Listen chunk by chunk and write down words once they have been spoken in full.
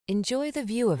Enjoy the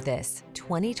view of this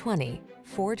 2020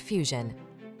 Ford Fusion.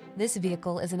 This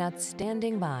vehicle is an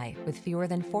outstanding buy with fewer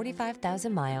than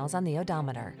 45,000 miles on the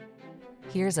odometer.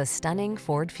 Here's a stunning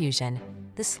Ford Fusion,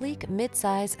 the sleek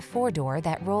midsize four-door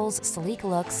that rolls sleek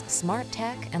looks, smart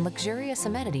tech, and luxurious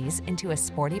amenities into a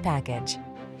sporty package.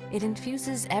 It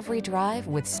infuses every drive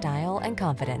with style and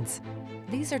confidence.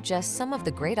 These are just some of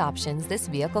the great options this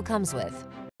vehicle comes with: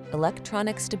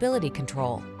 electronic stability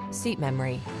control, seat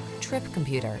memory, trip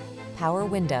computer, power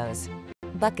windows,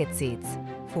 bucket seats,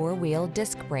 four-wheel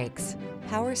disc brakes,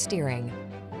 power steering.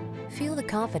 Feel the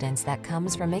confidence that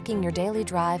comes from making your daily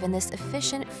drive in this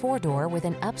efficient four-door with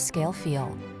an upscale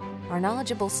feel. Our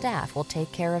knowledgeable staff will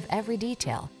take care of every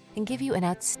detail and give you an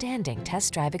outstanding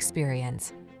test drive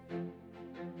experience.